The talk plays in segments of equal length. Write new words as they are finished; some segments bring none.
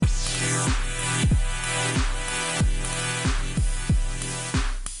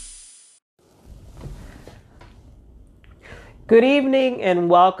Good evening and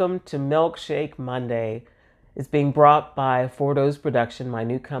welcome to Milkshake Monday. It's being brought by Four Dose Production, my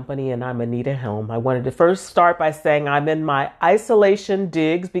new company, and I'm Anita Helm. I wanted to first start by saying I'm in my isolation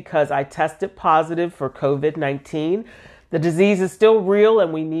digs because I tested positive for COVID-19. The disease is still real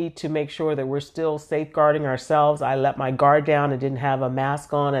and we need to make sure that we're still safeguarding ourselves. I let my guard down and didn't have a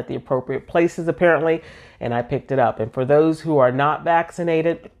mask on at the appropriate places apparently, and I picked it up. And for those who are not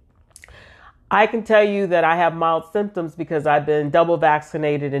vaccinated, I can tell you that I have mild symptoms because I've been double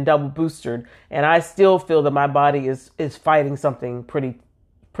vaccinated and double boosted, and I still feel that my body is fighting something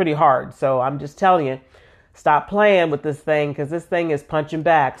pretty hard. So I'm just telling you, stop playing with this thing because this thing is punching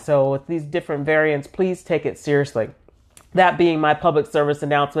back. So with these different variants, please take it seriously. That being my public service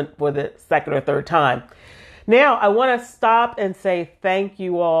announcement for the second or third time. Now I want to stop and say thank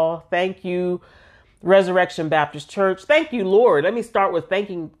you all. Thank you, Resurrection Baptist Church. Thank you, Lord. Let me start with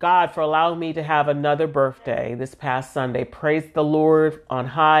thanking God for allowing me to have another birthday this past Sunday. Praise the Lord on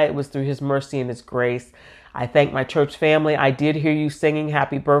high. It was through his mercy and his grace. I thank my church family. I did hear you singing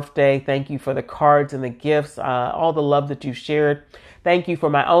happy birthday. Thank you for the cards and the gifts, all the love that you shared. Thank you for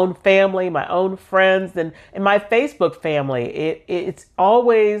my own family, my own friends, and my Facebook family. It's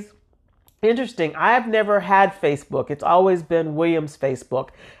always interesting. I've never had Facebook. It's always been William's Facebook,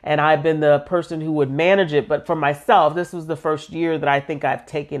 and I've been the person who would manage it. But for myself, this was the first year that I think I've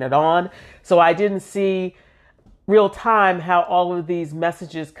taken it on. So I didn't see real time how all of these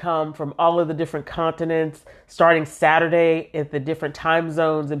messages come from all of the different continents, starting Saturday at the different time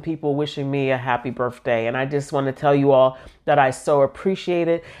zones, and people wishing me a happy birthday. And I just want to tell you all that I so appreciate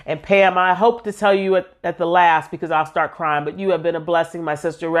it. And Pam, I hope to tell you at the last because I'll start crying, but you have been a blessing. My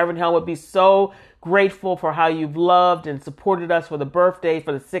sister, Reverend Helen, would be so grateful for how you've loved and supported us for the birthday,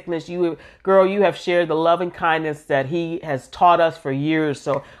 for the sickness. You have shared the love and kindness that he has taught us for years.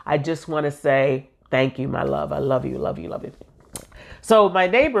 So I just want to say, thank you, my love. I love you, love you, love you. So my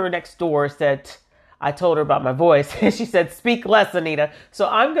neighbor next door said, I told her about my voice, and she said, speak less, Anita. So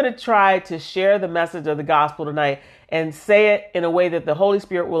I'm going to try to share the message of the gospel tonight and say it in a way that the Holy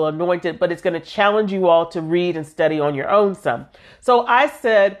Spirit will anoint it, but it's going to challenge you all to read and study on your own some. So I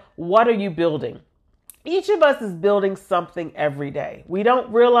said, what are you building? Each of us is building something every day. We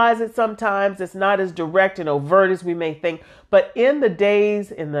don't realize it sometimes. It's not as direct and overt as we may think. But in the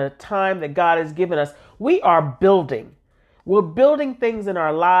days, in the time that God has given us, we are building. We're building things in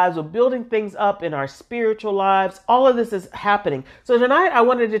our lives. We're building things up in our spiritual lives. All of this is happening. So tonight I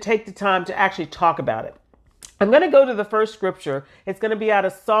wanted to take the time to actually talk about it. I'm going to go to the first scripture. It's going to be out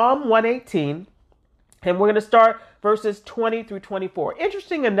of Psalm 118. And we're going to start verses 20 through 24.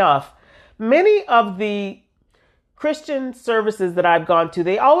 Interesting enough, many of the Christian services that I've gone to,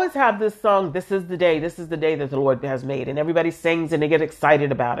 they always have this song, this is the day that the Lord has made. And everybody sings and they get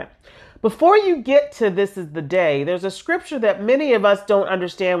excited about it. Before you get to this is the day, there's a scripture that many of us don't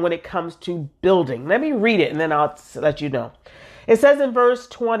understand when it comes to building. Let me read it and then I'll let you know. It says in verse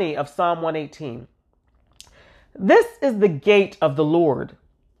 20 of Psalm 118, this is the gate of the Lord.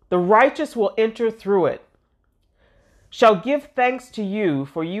 The righteous will enter through it. Shall give thanks to you,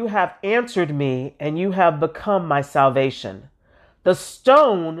 for you have answered me, and you have become my salvation. The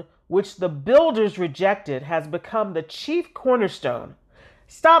stone which the builders rejected has become the chief cornerstone.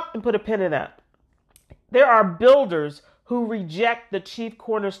 Stop and put a pin in that. There are builders who reject the chief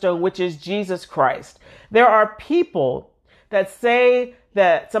cornerstone, which is Jesus Christ. There are people that say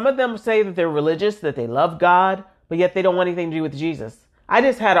that, some of them say that they're religious, that they love God, but yet they don't want anything to do with Jesus. I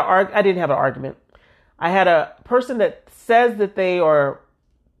didn't have an argument. I had a person that says that they are,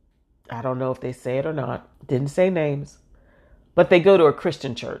 I don't know if they say it or not, didn't say names, but they go to a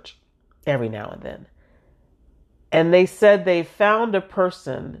Christian church every now and then. And they said they found a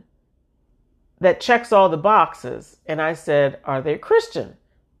person that checks all the boxes. And I said, are they Christian?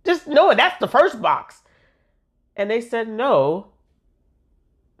 Just no, that's the first box. And they said, no,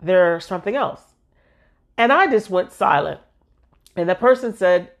 they're something else. And I just went silent. And the person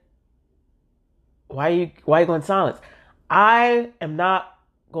said, why are you going silent? I am not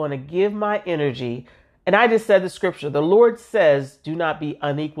going to give my energy. And I just said the scripture. The Lord says, do not be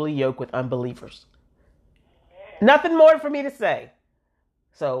unequally yoked with unbelievers. Nothing more for me to say.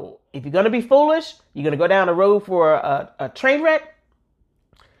 So if you're going to be foolish, you're going to go down a road for a train wreck.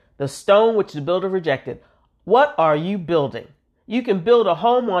 The stone which the builder rejected. What are you building? You can build a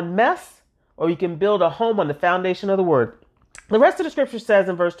home on mess, or you can build a home on the foundation of the word. The rest of the scripture says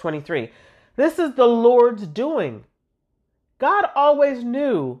in verse 23, this is the Lord's doing. God always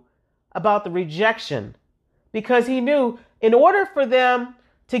knew about the rejection because he knew in order for them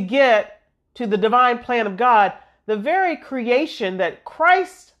to get to the divine plan of God, the very creation that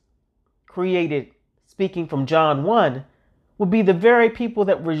Christ created, speaking from John 1, would be the very people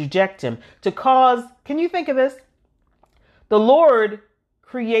that reject him. To cause, can you think of this? The Lord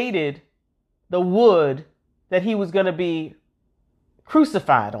created the wood that he was going to be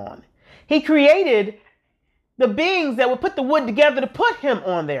crucified on. He created the beings that would put the wood together to put him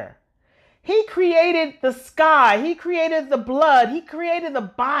on there. He created the sky. He created the blood. He created the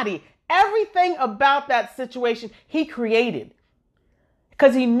body. Everything about that situation he created,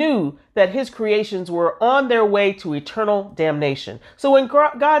 because he knew that his creations were on their way to eternal damnation. So when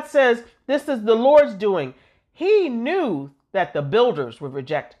God says, this is the Lord's doing, he knew that the builders would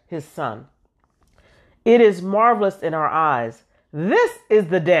reject his son. It is marvelous in our eyes. This is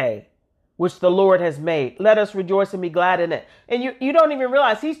the day which the Lord has made. Let us rejoice and be glad in it. And you don't even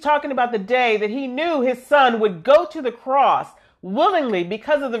realize he's talking about the day that he knew his son would go to the cross willingly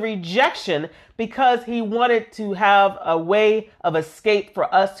because of the rejection, because he wanted to have a way of escape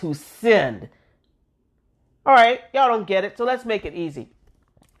for us who sinned. All right, y'all don't get it, so let's make it easy.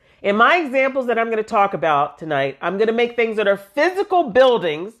 In my examples that I'm going to talk about tonight, I'm going to make things that are physical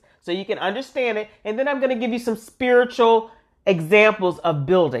buildings so you can understand it, and then I'm going to give you some spiritual examples of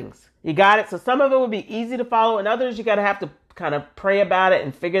buildings. You got it? So some of it will be easy to follow, and others you got to have to kind of pray about it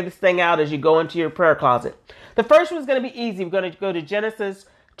and figure this thing out as you go into your prayer closet. The first one's going to be easy. We're going to go to Genesis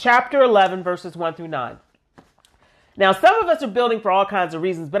chapter 11, verses 1 through 9. Now, some of us are building for all kinds of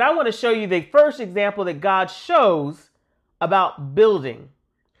reasons, but I want to show you the first example that God shows about building.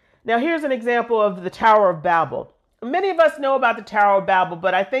 Now, here's an example of the Tower of Babel. Many of us know about the Tower of Babel,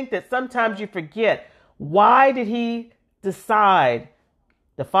 but I think that sometimes you forget, why did he decide,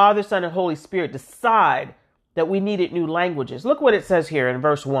 the Father, Son, and Holy Spirit decide that we needed new languages? Look what it says here in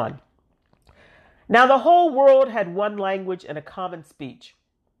verse 1. Now the whole world had one language and a common speech.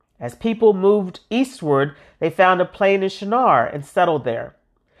 As people moved eastward, they found a plain in Shinar and settled there.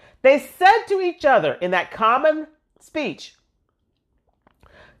 They said to each other in that common speech,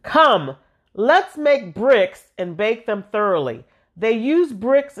 "Come, let's make bricks and bake them thoroughly." They used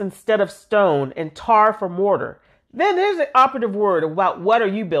bricks instead of stone and tar for mortar. Then there's an operative word about what are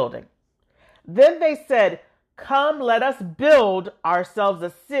you building. Then they said, "Come, let us build ourselves a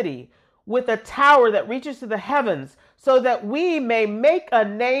city with a tower that reaches to the heavens, so that we may make a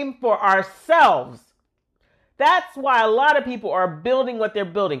name for ourselves." That's why a lot of people are building what they're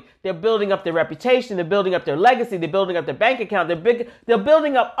building. They're building up their reputation. They're building up their legacy. They're building up their bank account. They're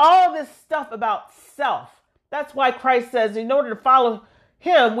building up all this stuff about self. That's why Christ says in order to follow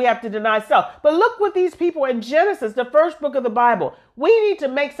him, we have to deny self. But look what these people in Genesis, the first book of the Bible, we need to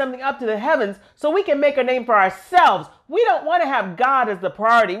make something up to the heavens so we can make a name for ourselves. We don't want to have God as the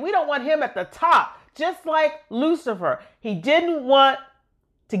priority. We don't want him at the top. Just like Lucifer, he didn't want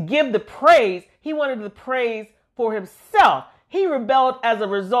to give the praise. He wanted the praise for himself. He rebelled as a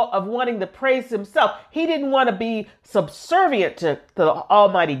result of wanting the praise himself. He didn't want to be subservient to the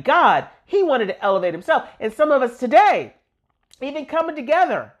Almighty God. He wanted to elevate himself. And some of us today, even coming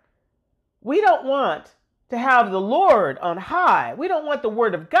together, we don't want to have the Lord on high. We don't want the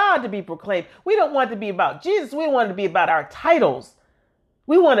word of God to be proclaimed. We don't want it to be about Jesus. We want it to be about our titles.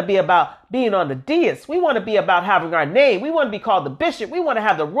 We want to be about being on the dais. We want to be about having our name. We want to be called the bishop. We want to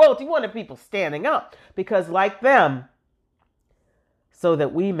have the royalty. We want the people standing up because like them, so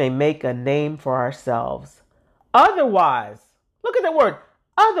that we may make a name for ourselves. Otherwise, look at the word,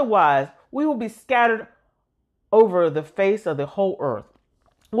 otherwise we will be scattered over the face of the whole earth.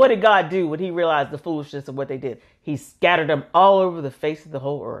 What did God do when he realized the foolishness of what they did? He scattered them all over the face of the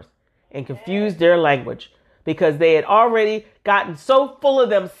whole earth and confused their language because they had already gotten so full of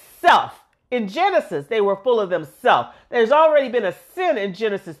themselves. In Genesis, they were full of themselves. There's already been a sin in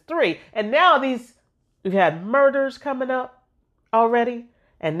Genesis 3. And now we've had murders coming up already.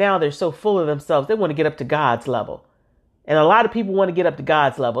 And now they're so full of themselves. They want to get up to God's level. And a lot of people want to get up to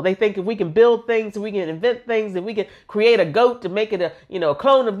God's level. They think if we can build things, if we can invent things, if we can create a goat to make it a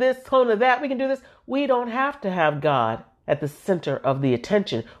clone of this, clone of that, we can do this. We don't have to have God at the center of the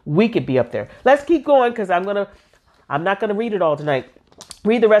attention. We could be up there. Let's keep going because I'm not going to read it all tonight.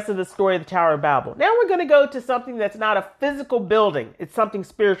 Read the rest of the story of the Tower of Babel. Now we're going to go to something that's not a physical building. It's something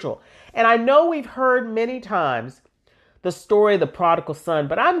spiritual. And I know we've heard many times the story of the prodigal son,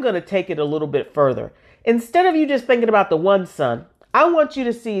 but I'm going to take it a little bit further. Instead of you just thinking about the one son, I want you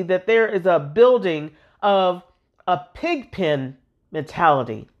to see that there is a building of a pig pen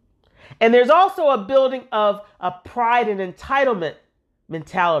mentality. And there's also a building of a pride and entitlement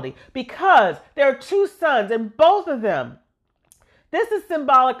mentality because there are two sons and both of them. This is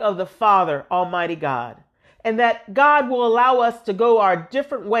symbolic of the Father, Almighty God, and that God will allow us to go our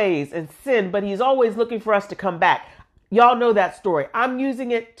different ways and sin, but he's always looking for us to come back. Y'all know that story. I'm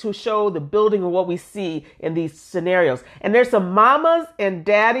using it to show the building of what we see in these scenarios. And there's some mamas and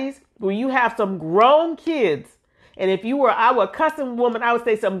daddies where you have some grown kids. And if I were a custom woman, I would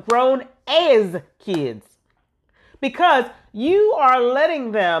say some grown as kids. Because you are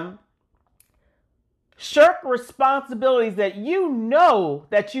letting them shirk responsibilities that you know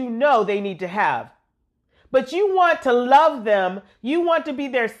they need to have. But you want to love them. You want to be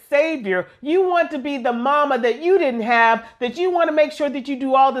their savior. You want to be the mama that you didn't have, that you want to make sure that you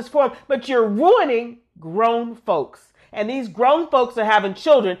do all this for them. But you're ruining grown folks. And these grown folks are having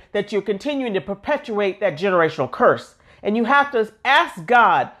children that you're continuing to perpetuate that generational curse. And you have to ask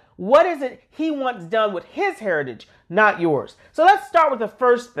God, what is it he wants done with his heritage, not yours? So let's start with the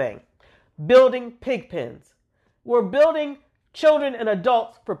first thing, building pig pens. We're building children and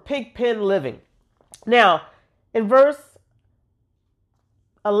adults for pig pen living. Now, in verse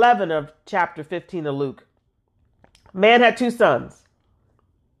 11 of chapter 15 of Luke, man had 2 sons.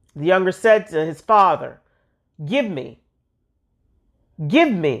 The younger said to his father, give me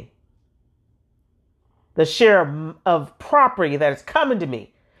the share of property that is coming to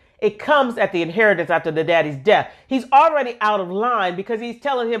me. It comes at the inheritance after the daddy's death. He's already out of line because he's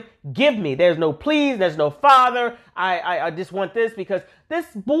telling him, give me. There's no please. There's no father. I just want this, because this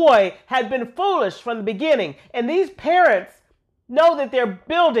boy had been foolish from the beginning. And these parents know that they're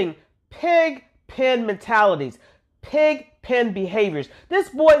building pig pen mentalities, pig pen behaviors. This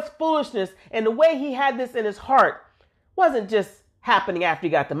boy's foolishness and the way he had this in his heart wasn't just happening after he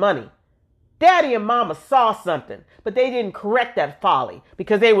got the money. Daddy and mama saw something, but they didn't correct that folly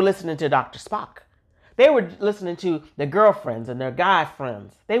because they were listening to Dr. Spock. They were listening to their girlfriends and their guy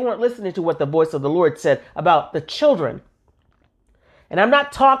friends. They weren't listening to what the voice of the Lord said about the children. And I'm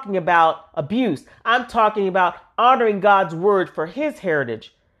not talking about abuse. I'm talking about honoring God's word for his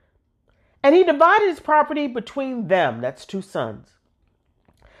heritage. And he divided his property between them. That's 2 sons.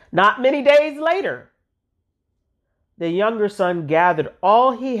 Not many days later, the younger son gathered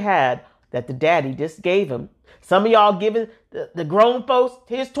all he had that the daddy just gave him. Some of y'all giving the grown folks,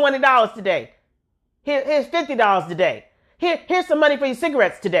 here's $20 today. Here's $50 today. Here's some money for your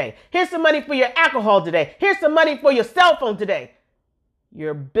cigarettes today. Here's some money for your alcohol today. Here's some money for your cell phone today.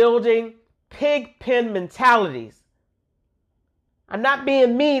 You're building pig pen mentalities. I'm not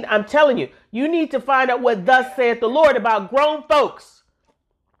being mean. I'm telling you, you need to find out what thus saith the Lord about grown folks.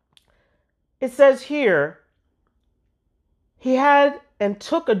 It says here, he had and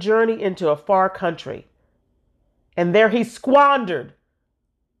took a journey into a far country, and there he squandered.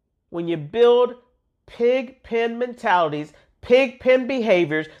 When you build pig pen mentalities, pig pen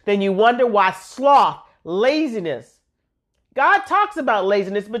behaviors, then you wonder why sloth, laziness. God talks about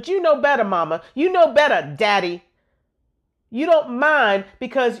laziness, but you know better, mama. You know better, daddy. You don't mind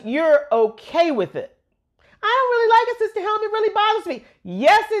because you're okay with it. I don't really like it, Sister Helm. It really bothers me.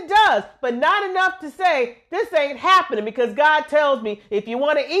 Yes, it does, but not enough to say this ain't happening, because God tells me if you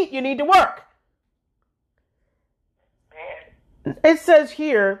want to eat, you need to work. It says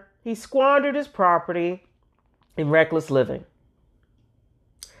here, he squandered his property in reckless living.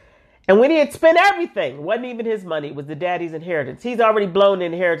 And when he had spent everything, it wasn't even his money, it was the daddy's inheritance. He's already blown the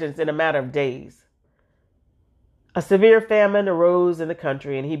inheritance in a matter of days. A severe famine arose in the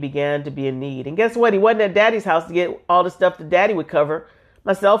country, and he began to be in need. And guess what? He wasn't at daddy's house to get all the stuff that daddy would cover.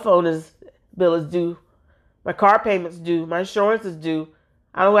 My cell phone bill is due. My car payment's due. My insurance is due.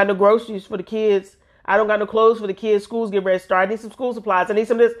 I don't got no groceries for the kids. I don't got no clothes for the kids. School's getting ready to start. I need some school supplies. I need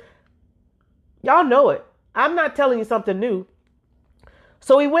some of this. Y'all know it. I'm not telling you something new.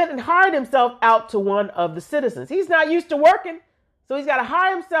 So he went and hired himself out to one of the citizens. He's not used to working, so he's got to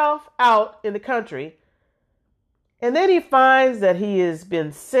hire himself out in the country. And then he finds that he has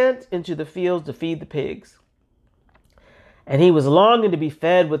been sent into the fields to feed the pigs. And he was longing to be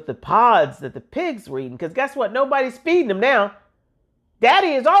fed with the pods that the pigs were eating. Because guess what? Nobody's feeding him now.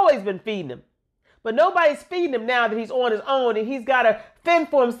 Daddy has always been feeding him. But nobody's feeding him now that he's on his own and he's got to fend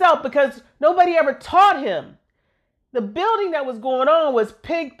for himself because nobody ever taught him. The building that was going on was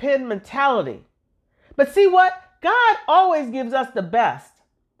pig pen mentality. But see what? God always gives us the best.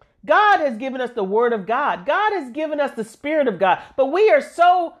 God has given us the word of God. God has given us the spirit of God. But we are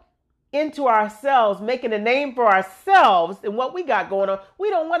so into ourselves, making a name for ourselves and what we got going on.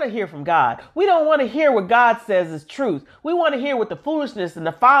 We don't want to hear from God. We don't want to hear what God says is truth. We want to hear what the foolishness and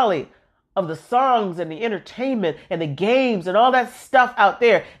the folly of the songs and the entertainment and the games and all that stuff out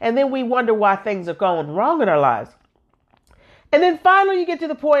there. And then we wonder why things are going wrong in our lives. And then finally you get to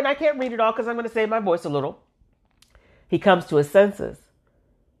the point, and I can't read it all because I'm going to save my voice a little. He comes to his senses.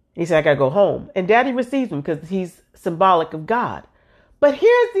 He said, I got to go home. And daddy receives him because he's symbolic of God. But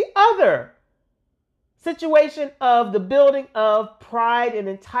here's the other situation of the building of pride and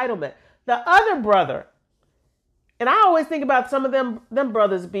entitlement. The other brother, and I always think about some of them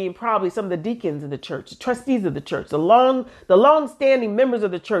brothers being probably some of the deacons in the church, the trustees of the church, the long-standing members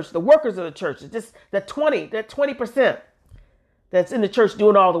of the church, the workers of the church, just that 20% that's in the church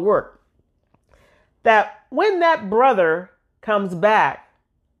doing all the work. That when that brother comes back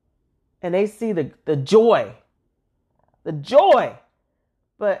and they see the joy,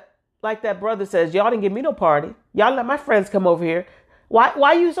 but like that brother says, y'all didn't give me no party. Y'all let my friends come over here. Why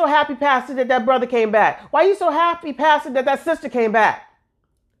are you so happy, Pastor, that brother came back? Why are you so happy, Pastor, that sister came back?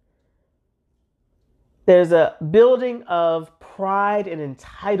 There's a building of pride and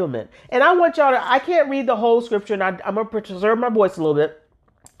entitlement. And I want y'all I can't read the whole scripture, and I'm going to preserve my voice a little bit.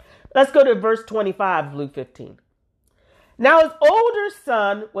 Let's go to verse 25 of Luke 15. Now his older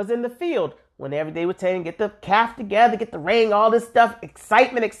son was in the field. Whenever they would tell him, get the calf together, get the ring, all this stuff,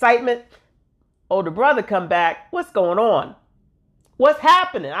 excitement. Older brother come back. What's going on? What's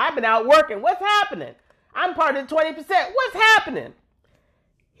happening? I've been out working. What's happening? I'm part of the 20%. What's happening?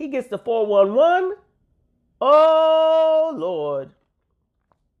 He gets the 411. Oh, Lord.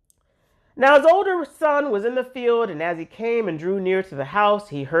 Now his older son was in the field, and as he came and drew near to the house,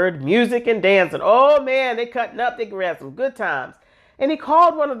 he heard music and dancing. Oh, man, they cutting up. They had some good times. And he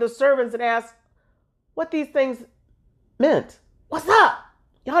called one of the servants and asked what these things meant. What's up?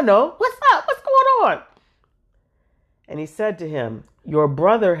 Y'all know. What's up? What's going on? And he said to him, your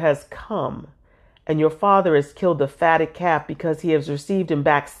brother has come, and your father has killed the fatted calf because he has received him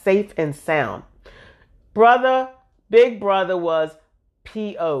back safe and sound. Big brother was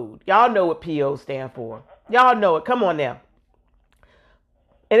PO'd. Y'all know what PO stand for. Y'all know it. Come on now.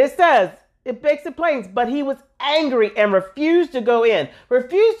 And it says, it makes it plain, but he was angry and refused to go in.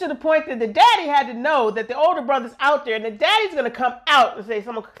 Refused to the point that the daddy had to know that the older brother's out there, and the daddy's going to come out and say,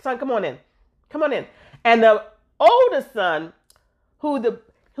 son, come on in. Come on in. And the oldest son,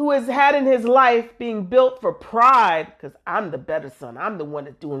 who has had in his life being built for pride, because I'm the better son. I'm the one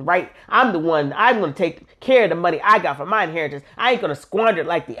that's doing right. I'm going to take care of the money I got for my inheritance. I ain't going to squander it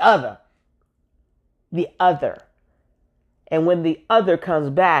like the other. And when the other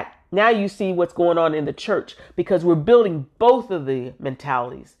comes back, now you see what's going on in the church, because we're building both of the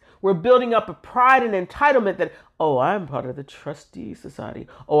mentalities. We're building up a pride and entitlement that, oh, I'm part of the trustee society.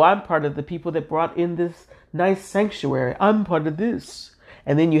 Oh, I'm part of the people that brought in this nice sanctuary. I'm part of this.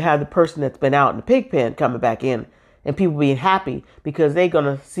 And then you have the person that's been out in the pig pen coming back in, and people being happy because they're going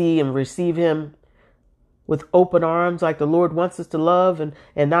to see and receive him with open arms like the Lord wants us to love,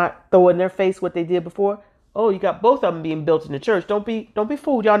 and not throw in their face what they did before. Oh, you got both of them being built in the church. Don't be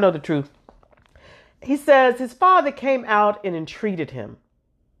fooled. Y'all know the truth. He says his father came out and entreated him.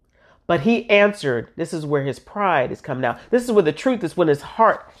 But he answered, this is where his pride is coming out. This is where the truth is, when his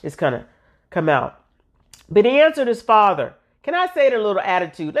heart is going to come out. But he answered his father. Can I say it in a little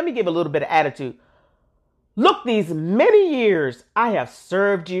attitude? Let me give a little bit of attitude. Look, these many years I have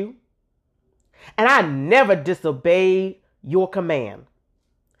served you, and I never disobeyed your command.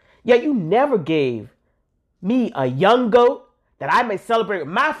 Yet you never gave me a young goat that I may celebrate with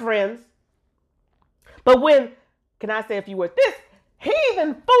my friends. But when, can I say a few words? This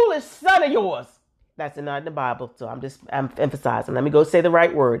heathen, foolish son of yours. That's not in the Bible, so I'm emphasizing. Let me go say the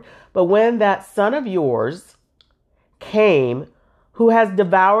right word. But when that son of yours came, who has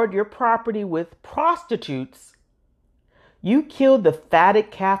devoured your property with prostitutes, you killed the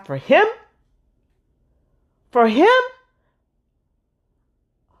fatted calf for him? For him?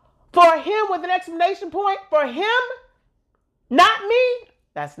 For him with an exclamation point? For him? Not me?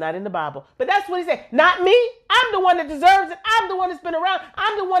 That's not in the Bible. But that's what he said. Not me. I'm the one that deserves it. I'm the one that's been around.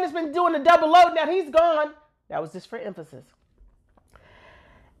 I'm the one that's been doing the double load. Now he's gone. That was just for emphasis.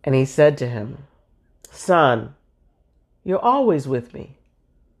 And he said to him, son, you're always with me,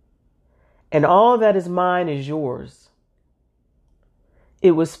 and all that is mine is yours.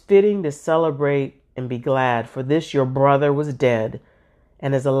 It was fitting to celebrate and be glad, for this your brother was dead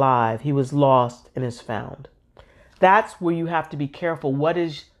and is alive. He was lost and is found. That's where you have to be careful. What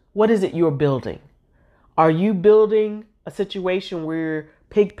is it you're building? Are you building a situation where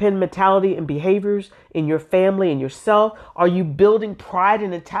pig pen mentality and behaviors in your family and yourself? Are you building pride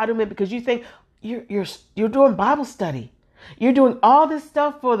and entitlement because you think you're doing Bible study? You're doing all this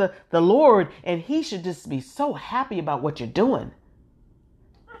stuff for the Lord, and he should just be so happy about what you're doing.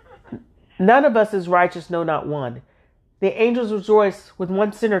 None of us is righteous, no, not one. The angels rejoice when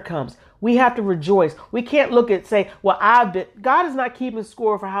one sinner comes. We have to rejoice. We can't look at say, well, God is not keeping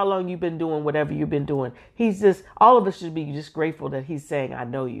score for how long you've been doing whatever you've been doing. All of us should be just grateful that he's saying, I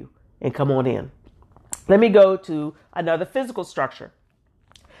know you, and come on in. Let me go to another physical structure.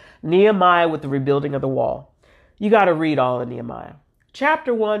 Nehemiah with the rebuilding of the wall. You got to read all of Nehemiah.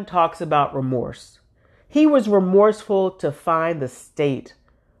 Chapter 1 talks about remorse. He was remorseful to find the state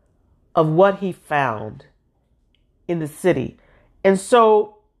of what he found in the city. And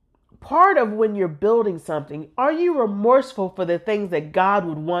so part of when you're building something, are you remorseful for the things that God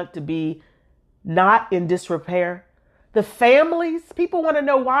would want to be not in disrepair? The families, people want to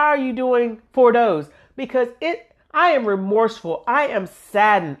know, why are you doing Fordos? Because I am remorseful. I am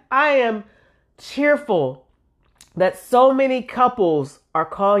saddened. I am tearful that so many couples are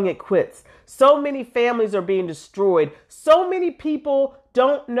calling it quits. So many families are being destroyed. So many people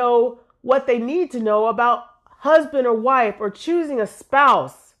don't know what they need to know about husband or wife, or choosing a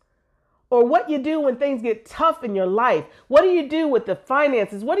spouse, or what you do when things get tough in your life. What do you do with the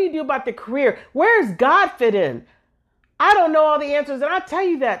finances? What do you do about the career? Where does God fit in? I don't know all the answers, and I tell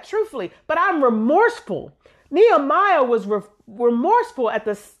you that truthfully, but I'm remorseful. Nehemiah was remorseful at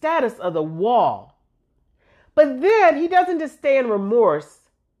the status of the wall. But then he doesn't just stay in remorse.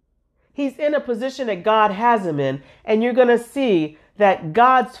 He's in a position that God has him in, and you're going to see that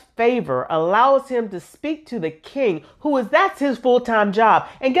God's favor allows him to speak to the king, that's his full-time job.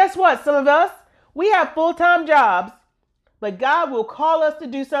 And guess what? Some of us, we have full-time jobs, but God will call us to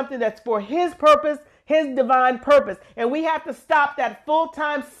do something that's for his purpose, his divine purpose. And we have to stop that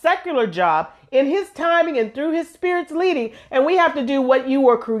full-time secular job in his timing and through his Spirit's leading. And we have to do what you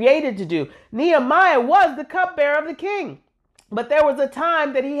were created to do. Nehemiah was the cupbearer of the king, but there was a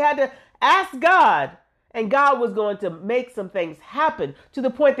time that he had to ask God, and God was going to make some things happen, to the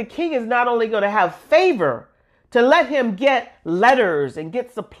point the king is not only going to have favor to let him get letters and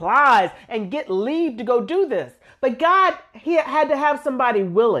get supplies and get leave to go do this, but God, he had to have somebody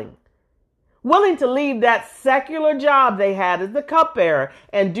willing to leave that secular job they had as the cupbearer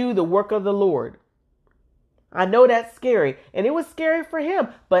and do the work of the Lord. I know that's scary, and it was scary for him,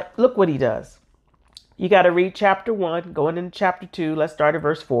 but look what he does. You got to read chapter 1, going into chapter 2. Let's start at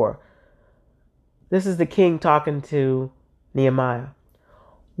verse 4. This is the king talking to Nehemiah.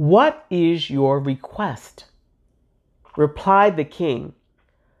 What is your request? Replied the king.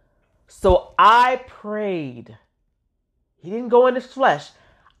 So I prayed. He didn't go in his flesh.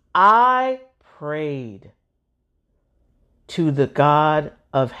 I prayed to the God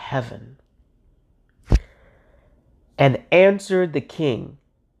of heaven and answered the king.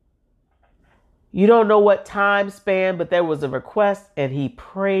 You don't know what time span, but there was a request, and he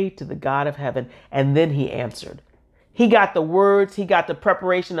prayed to the God of heaven, and then he answered. He got the words, he got the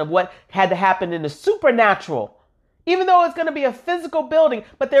preparation of what had to happen in the supernatural. Even though it's going to be a physical building,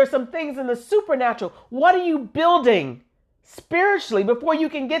 but there are some things in the supernatural. What are you building spiritually before you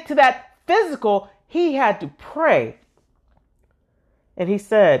can get to that physical? He had to pray. And he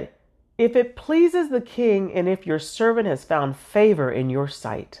said, if it pleases the king, and if your servant has found favor in your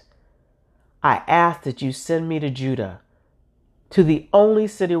sight, I ask that you send me to Judah, to the only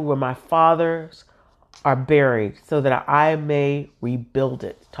city where my fathers are buried, so that I may rebuild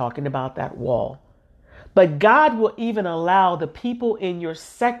it. Talking about that wall. But God will even allow the people in your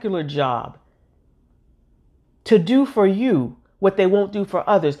secular job to do for you what they won't do for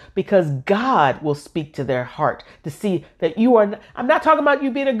others, because God will speak to their heart to see that you are. I'm not talking about you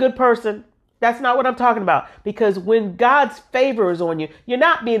being a good person. That's not what I'm talking about. Because when God's favor is on you, you're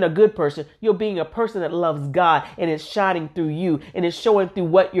not being a good person. You're being a person that loves God, and it's shining through you, and it's showing through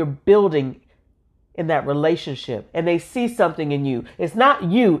what you're building in that relationship. And they see something in you. It's not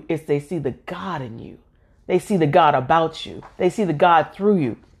you. It's they see the God in you. They see the God about you. They see the God through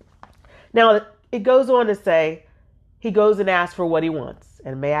you. Now, it goes on to say, he goes and asks for what he wants.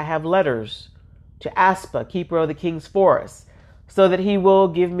 And may I have letters to Aspa, keeper of the king's forest, so that he will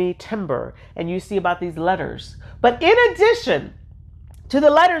give me timber. And you see about these letters. But in addition to the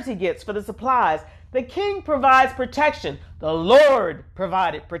letters he gets for the supplies, the king provides protection. The Lord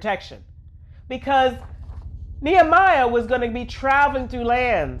provided protection, because Nehemiah was going to be traveling through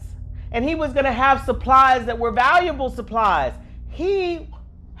lands, and he was going to have supplies that were valuable supplies. He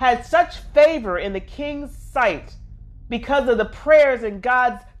had such favor in the king's sight because of the prayers and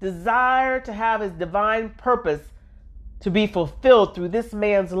God's desire to have his divine purpose to be fulfilled through this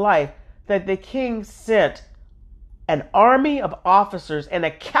man's life, that the king sent an army of officers and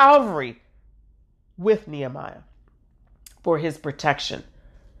a cavalry with Nehemiah for his protection.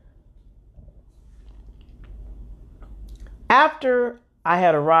 After I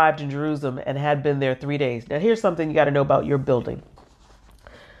had arrived in Jerusalem and had been there 3 days. Now, here's something you got to know about your building.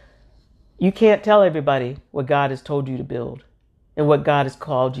 You can't tell everybody what God has told you to build and what God has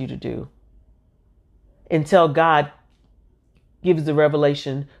called you to do until God gives the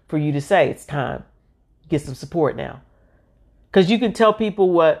revelation for you to say, it's time. Get some support now. Because you can tell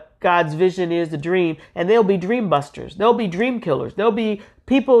people what God's vision is, the dream, and they'll be dream busters. They'll be dream killers. There'll be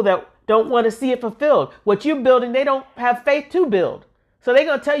people that don't want to see it fulfilled. What you're building, they don't have faith to build. So they're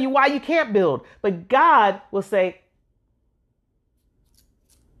going to tell you why you can't build. But God will say,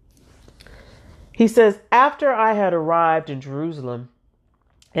 he says, after I had arrived in Jerusalem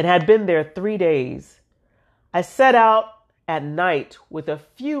and had been there 3 days, I set out at night with a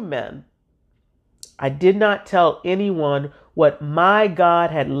few men. I did not tell anyone what my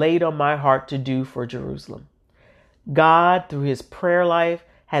God had laid on my heart to do for Jerusalem. God, through his prayer life,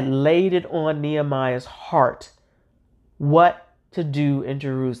 had laid it on Nehemiah's heart what to do in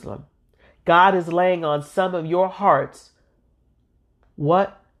Jerusalem. God is laying on some of your hearts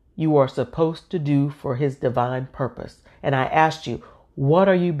what you are supposed to do for his divine purpose. And I asked you, what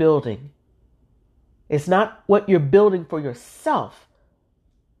are you building? It's not what you're building for yourself.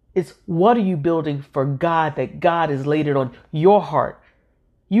 It's what are you building for God, that God has laid it on your heart.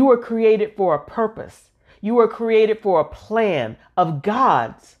 You were created for a purpose. You were created for a plan of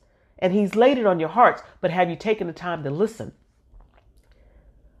God's, and he's laid it on your hearts. But have you taken the time to listen?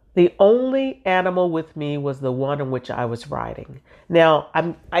 The only animal with me was the one on which I was riding. Now,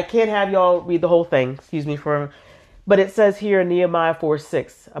 I can't have y'all read the whole thing. But it says here in Nehemiah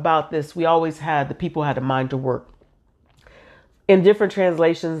 4:6 about this. We always had, the people had a mind to work. In different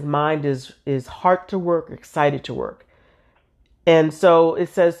translations, mind is heart to work, excited to work. And so it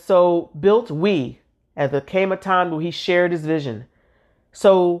says, so built we, as there came a time where he shared his vision.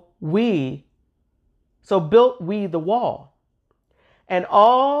 So built we the wall, and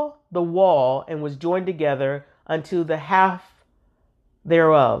all the wall, and was joined together unto the half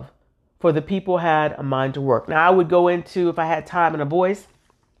thereof, for the people had a mind to work. Now I would go into, if I had time and a voice,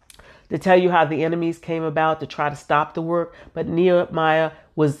 to tell you how the enemies came about to try to stop the work. But Nehemiah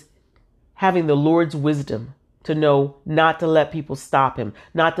was having the Lord's wisdom to know not to let people stop him,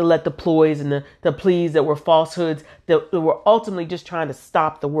 not to let the ploys and the pleas that were falsehoods that were ultimately just trying to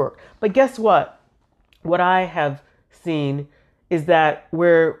stop the work. But guess what? What I have seen is that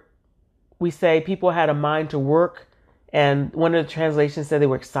where we say people had a mind to work, and one of the translations said they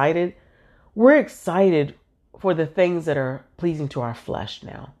were excited. We're excited for the things that are pleasing to our flesh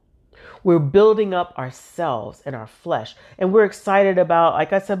now. We're building up ourselves and our flesh. And we're excited about,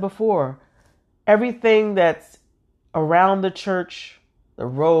 like I said before, everything that's around the church, the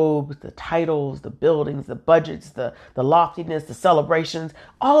robes, the titles, the buildings, the budgets, the loftiness, the celebrations,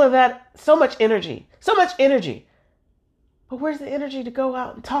 all of that, so much energy. But where's the energy to go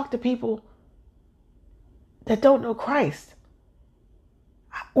out and talk to people that don't know Christ?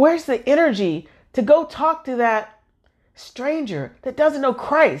 Where's the energy to go talk to that stranger that doesn't know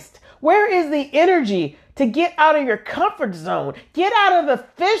Christ? Where is the energy to get out of your comfort zone, get out of the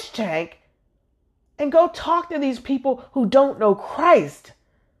fish tank, and go talk to these people who don't know Christ?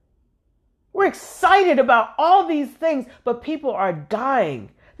 We're excited about all these things, but people are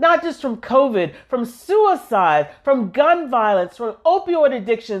dying. Not just from COVID, from suicide, from gun violence, from opioid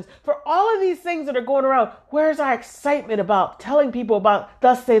addictions, for all of these things that are going around. Where's our excitement about telling people about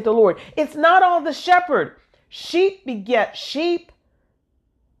thus saith the Lord? It's not all the shepherd. Sheep beget sheep.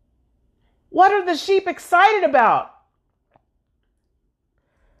 What are the sheep excited about?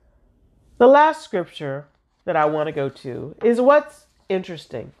 The last scripture that I want to go to is what's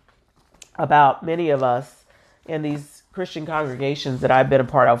interesting about many of us in these Christian congregations that I've been a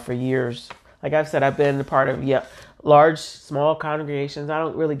part of for years. Like I've said, I've been a part of large, small congregations. I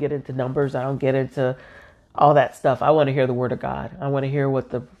don't really get into numbers. I don't get into all that stuff. I want to hear the word of God. I want to hear what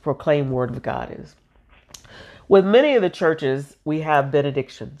the proclaimed word of God is. With many of the churches, we have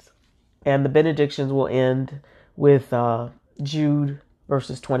benedictions. And the benedictions will end with Jude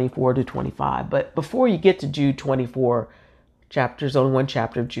verses 24 to 25. But before you get to Jude 24, there's only one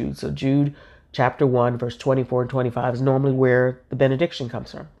chapter of Jude. So Jude chapter 1, verse 24 and 25 is normally where the benediction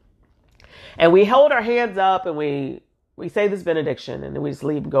comes from. And we hold our hands up and we say this benediction and then we just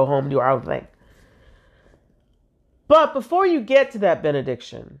leave and go home and do our own thing. But before you get to that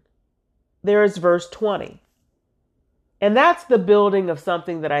benediction, there is verse 20. And that's the building of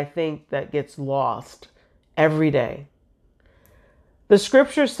something that I think that gets lost every day. The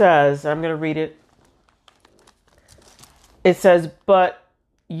scripture says, I'm going to read it. It says, but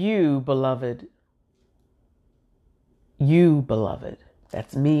you, beloved,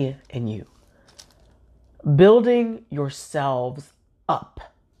 that's me and you, building yourselves up,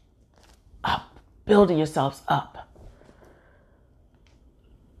 building yourselves up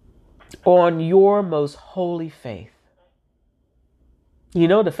on your most holy faith. You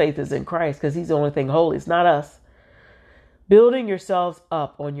know the faith is in Christ because he's the only thing holy. It's not us. building yourselves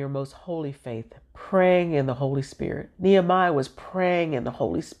up on your most holy faith, praying in the Holy Spirit. Nehemiah was praying in the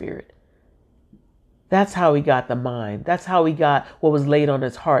Holy Spirit. That's how he got the mind. That's how he got what was laid on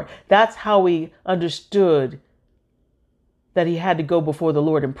his heart. That's how he understood that he had to go before the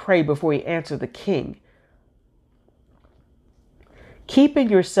Lord and pray before he answered the king. Keeping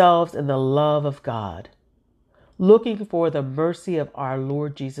yourselves in the love of God, looking for the mercy of our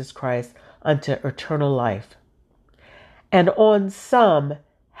Lord Jesus Christ unto eternal life. And on some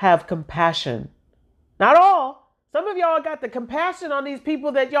have compassion. Not all. Some of y'all got the compassion on these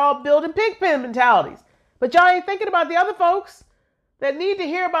people that y'all building pig pen mentalities. But y'all ain't thinking about the other folks that need to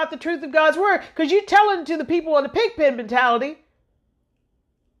hear about the truth of God's word. Because you're telling it to the people on the pig pen mentality.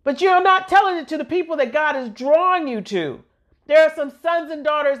 But you're not telling it to the people that God is drawing you to. There are some sons and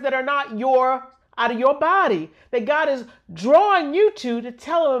daughters that are not out of your body that God is drawing you to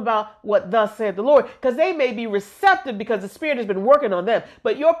tell them about what thus said the Lord, because they may be receptive because the Spirit has been working on them.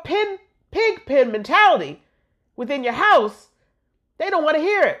 But your pig pen mentality within your house, they don't want to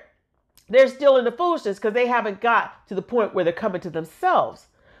hear it. They're still in the foolishness because they haven't got to the point where they're coming to themselves.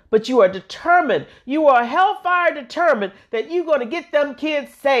 But you are determined. You are hellfire determined that you're going to get them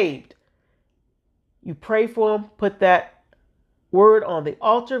kids saved. You pray for them, put that word on the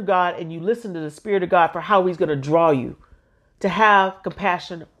altar of God, and you listen to the Spirit of God for how he's going to draw you to have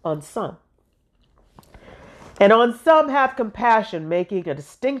compassion on some. And on some have compassion, making a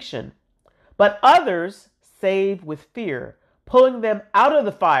distinction, but others save with fear, pulling them out of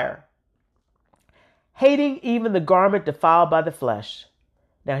the fire, hating even the garment defiled by the flesh.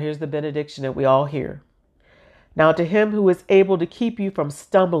 Now here's the benediction that we all hear. Now to him who is able to keep you from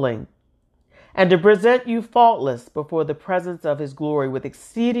stumbling and to present you faultless before the presence of his glory with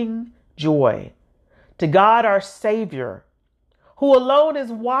exceeding joy, to God our Savior, who alone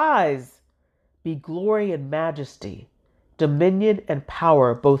is wise, be glory and majesty, dominion and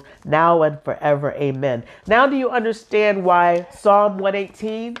power, both now and forever. Amen. Now do you understand why Psalm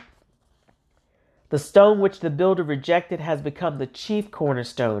 118, the stone which the builder rejected, has become the chief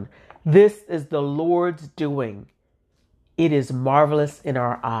cornerstone? This is the Lord's doing. It is marvelous in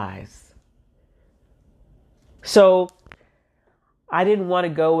our eyes. So I didn't want to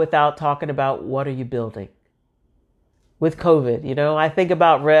go without talking about what are you building with COVID. You know, I think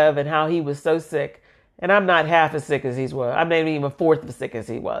about Rev and how he was so sick, and I'm not half as sick as he was. I'm not even a fourth as sick as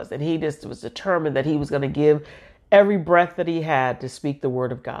he was. And he just was determined that he was going to give every breath that he had to speak the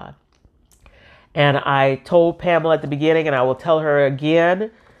word of God. And I told Pamela at the beginning, and I will tell her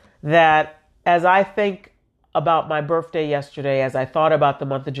again, that as I think about my birthday yesterday, as I thought about the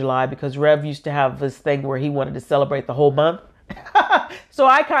month of July, because Rev used to have this thing where he wanted to celebrate the whole month. So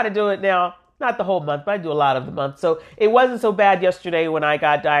I kind of do it now, not the whole month, but I do a lot of the month. So it wasn't so bad yesterday when I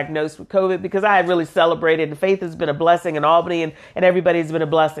got diagnosed with COVID, because I had really celebrated, and Faith has been a blessing in Albany, and everybody's been a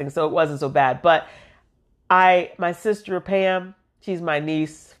blessing. So it wasn't so bad. But my sister Pam, she's my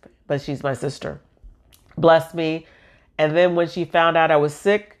niece, but she's my sister, blessed me. And then when she found out I was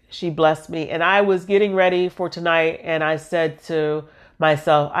sick, she blessed me. And I was getting ready for tonight, and I said to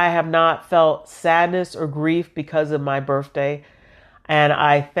myself, I have not felt sadness or grief because of my birthday. And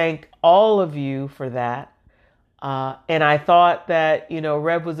I thank all of you for that. And I thought that,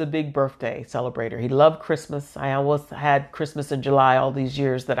 Rev was a big birthday celebrator. He loved Christmas. I almost had Christmas in July all these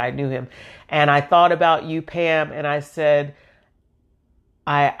years that I knew him. And I thought about you, Pam, and I said,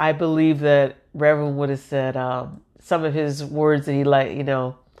 I believe that Reverend would have said some of his words that he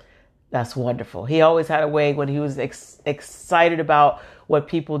that's wonderful. He always had a way when he was excited about what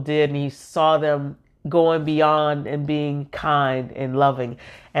people did, and he saw them going beyond and being kind and loving.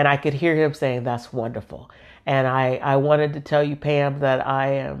 And I could hear him saying, that's wonderful. And I wanted to tell you, Pam, that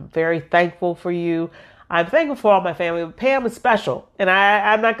I am very thankful for you. I'm thankful for all my family. But Pam is special, and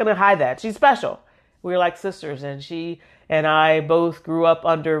I'm not going to hide that. She's special. We're like sisters, and she and I both grew up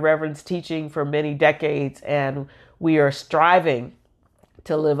under Reverend's teaching for many decades, and we are striving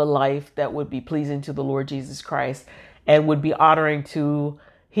to live a life that would be pleasing to the Lord Jesus Christ and would be honoring to,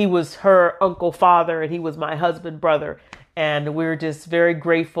 he was her uncle, father, and he was my husband, brother. And we're just very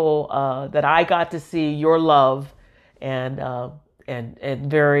grateful that I got to see your love, and I'm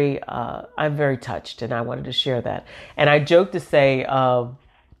very touched, and I wanted to share that. And I joked to say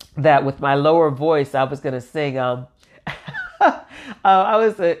that with my lower voice, I was going to sing, I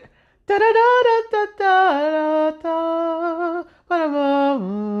was da da da da da da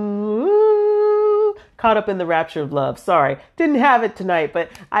caught up in the rapture of love. Sorry, didn't have it tonight, but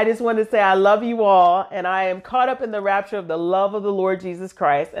I just wanted to say I love you all, and I am caught up in the rapture of the love of the Lord Jesus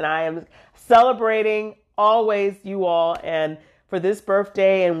Christ, and I am celebrating always you all. And for this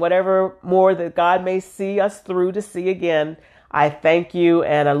birthday and whatever more that God may see us through to see again. I thank you,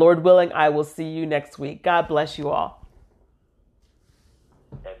 and Lord willing, I will see you next week. God bless you all.